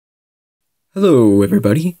Hello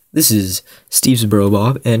everybody, this is Steve's Bro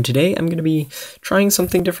Bob, and today I'm going to be trying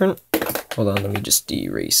something different. Hold on, let me just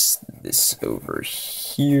erase this over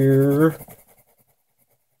here.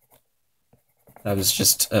 I was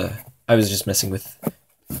just messing with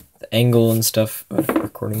the angle and stuff of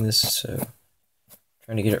recording this, so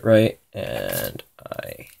trying to get it right, and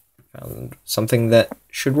I found something that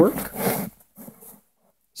should work.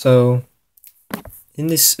 So, in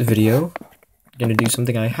this video, gonna do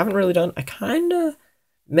something I haven't really done. I kinda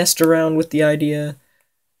messed around with the idea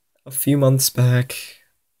a few months back.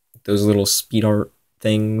 Those little speed art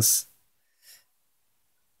things.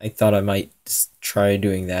 I thought I might just try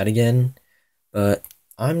doing that again, but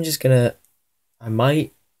I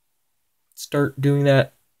might start doing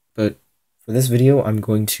that, but for this video I'm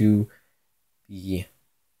going to be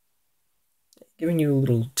giving you a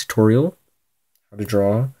little tutorial how to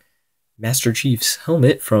draw Master Chief's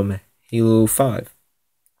helmet from Halo 5,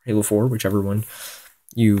 Halo 4, whichever one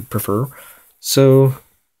you prefer. So,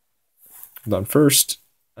 hold on, first,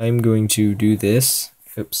 I'm going to do this.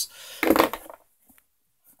 Oops.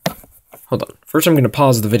 Hold on. First, I'm going to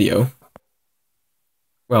pause the video.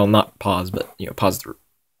 Well, not pause, but, pause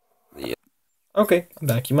the... Okay, I'm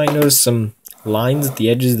back. You might notice some lines at the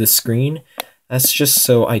edges of the screen. That's just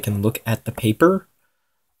so I can look at the paper.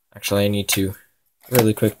 Actually, I need to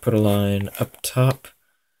really quick put a line up top.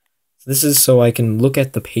 This is so I can look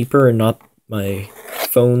at the paper and not my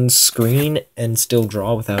phone's screen and still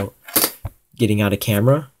draw without getting out of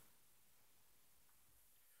camera.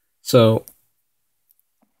 So,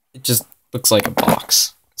 it just looks like a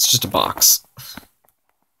box. It's just a box.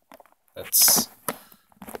 That's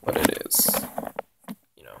what it is.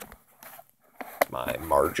 My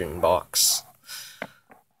margin box.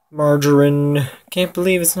 Margarine. Can't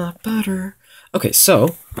believe it's not butter. Okay,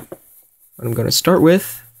 so, what I'm going to start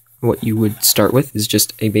with, what you would start with is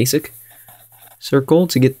just a basic circle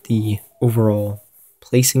to get the overall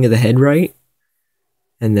placing of the head right.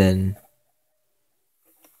 And then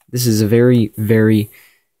this is a very, very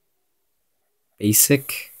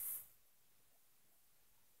basic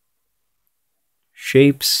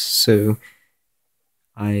shapes, so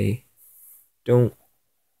I'm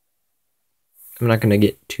not going to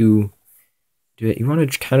get too do it. You want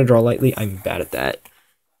to kind of draw lightly. I'm bad at that.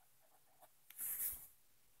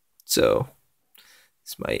 So,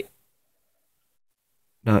 this might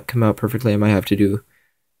not come out perfectly. I might have to do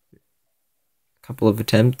a couple of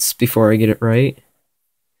attempts before I get it right.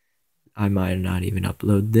 I might not even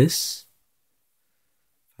upload this.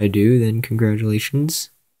 If I do, then congratulations.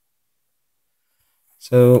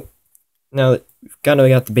 So, now that we've kind of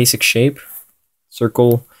got the basic shape,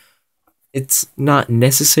 circle, it's not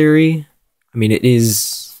necessary. I mean, it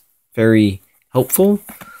is very helpful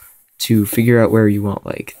to figure out where you want,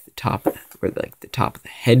 like, the top of the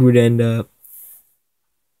head would end up.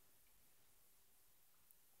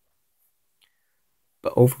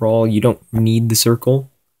 But overall, you don't need the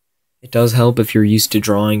circle. It does help if you're used to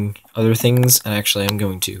drawing other things. And actually, I'm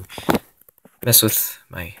going to mess with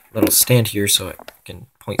my little stand here so I can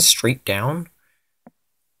point straight down.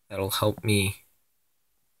 That'll help it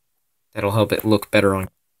look better on.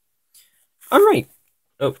 Alright.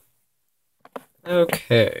 Oh.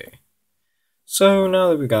 Okay. So now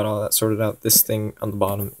that we got all that sorted out, this thing on the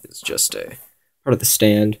bottom is just a part of the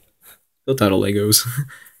stand. Built out of Legos.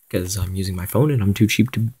 Because I'm using my phone and I'm too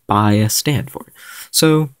cheap to buy a stand for it.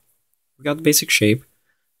 So, we got the basic shape.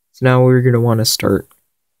 So now we're going to want to start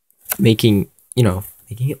making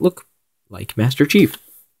it look like Master Chief.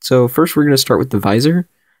 So first we're going to start with the visor.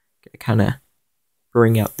 Kind of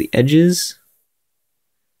bring out the edges.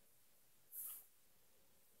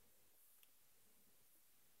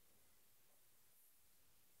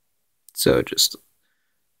 So just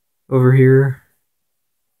over here.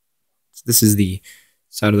 So this is the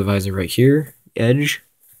side of the visor right here, edge.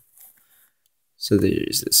 So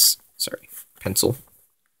there's this, pencil.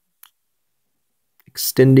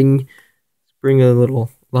 Extending, bring a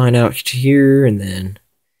little line out to here, and then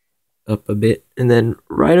up a bit. And then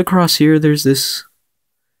right across here, there's this,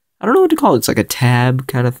 I don't know what to call it, it's like a tab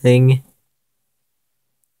kind of thing.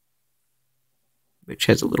 Which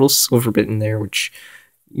has a little silver bit in there, which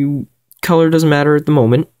color doesn't matter at the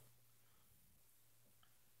moment.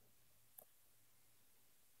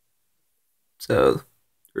 So,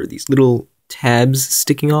 there are these little tabs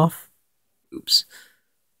sticking off. Oops.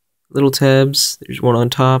 Little tabs. There's one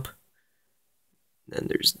on top. Then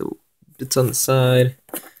there's the bits on the side.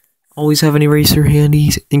 Always have an eraser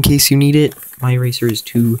handy in case you need it. My eraser is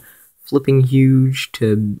too flipping huge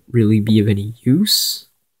to really be of any use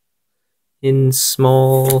in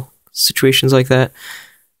small situations like that.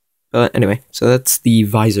 But anyway, so that's the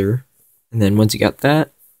visor. And then once you got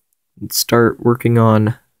that, start working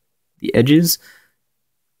on the edges.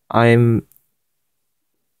 I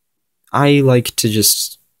like to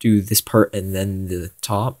just do this part and then the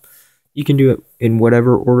top. You can do it in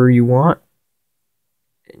whatever order you want,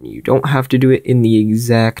 and you don't have to do it in the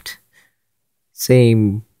exact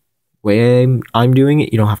same way I'm doing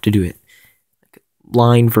it. You don't have to do it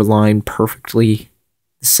line for line perfectly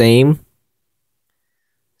the same.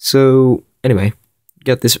 So anyway,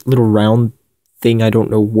 got this little round thing. I don't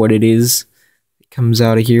know what it is. It comes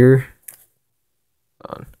out of here.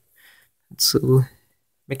 It's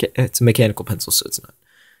a mechanical pencil, so it's not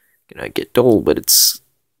gonna get dull, but it's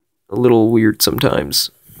a little weird sometimes.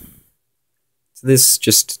 So this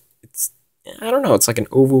just, I don't know, it's like an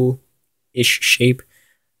oval-ish shape.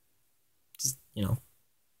 Just,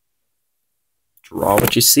 draw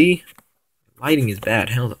what you see. Lighting is bad.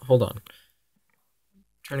 Hold on.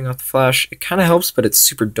 Turning off the flash. It kind of helps, but it's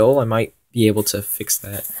super dull. I might be able to fix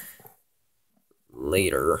that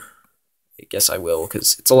later. I guess I will,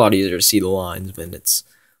 because it's a lot easier to see the lines when it's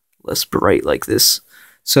less bright like this.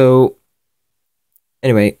 So,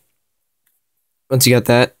 anyway, once you got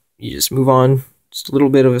that, you just move on. Just a little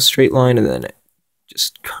bit of a straight line, and then it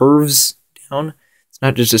just curves down. It's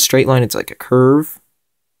not just a straight line, it's like a curve.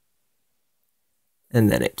 And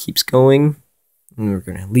then it keeps going. And we're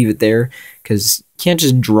going to leave it there, because you can't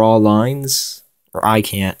just draw lines. Or I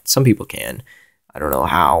can't. Some people can. I don't know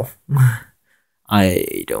how.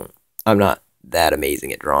 I'm not that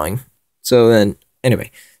amazing at drawing. So then,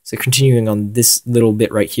 anyway, so continuing on this little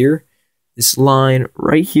bit right here, this line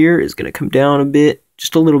right here is going to come down a bit,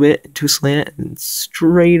 just a little bit, into a slant, and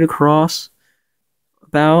straight across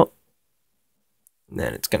about. And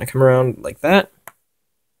then it's going to come around like that.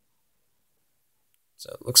 So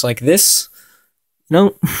it looks like this.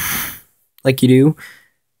 No, like you do.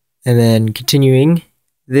 And then continuing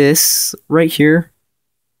this right here,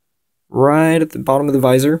 right at the bottom of the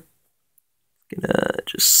visor. Gonna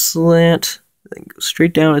just slant, then go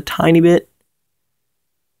straight down a tiny bit.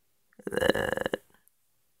 And then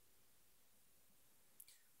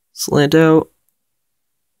slant out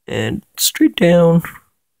and straight down.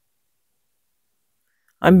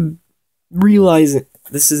 I'm realizing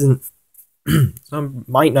this isn't, so I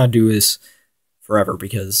might not do this forever,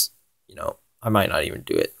 because, I might not even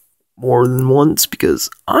do it more than once,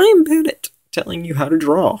 because I'm bad at telling you how to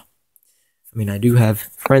draw. I mean, I do have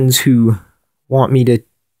friends who want me to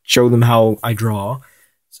show them how I draw,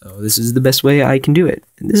 so this is the best way I can do it.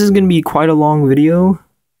 And this is going to be quite a long video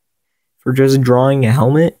for just drawing a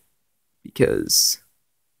helmet, because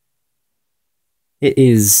it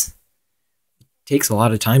takes a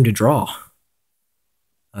lot of time to draw.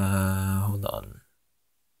 Hold on.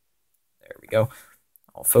 There we go.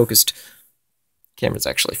 All focused. Camera's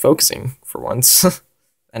actually focusing for once.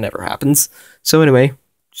 That never happens. So anyway,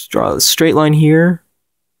 just draw a straight line here.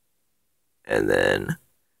 And then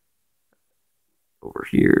over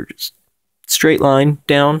here, just straight line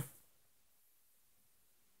down.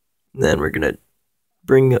 And then we're going to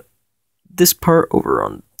bring this part over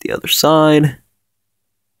on the other side.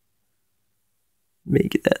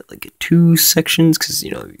 Make it that like 2 sections, because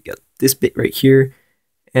you got this bit right here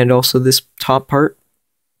and also this top part.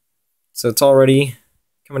 So it's already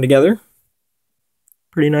coming together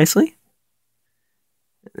pretty nicely.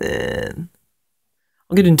 And then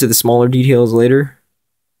I'll get into the smaller details later.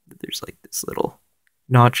 There's like this little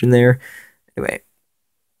notch in there. Anyway,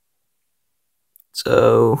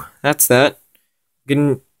 so that's that.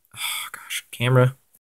 Oh gosh, camera.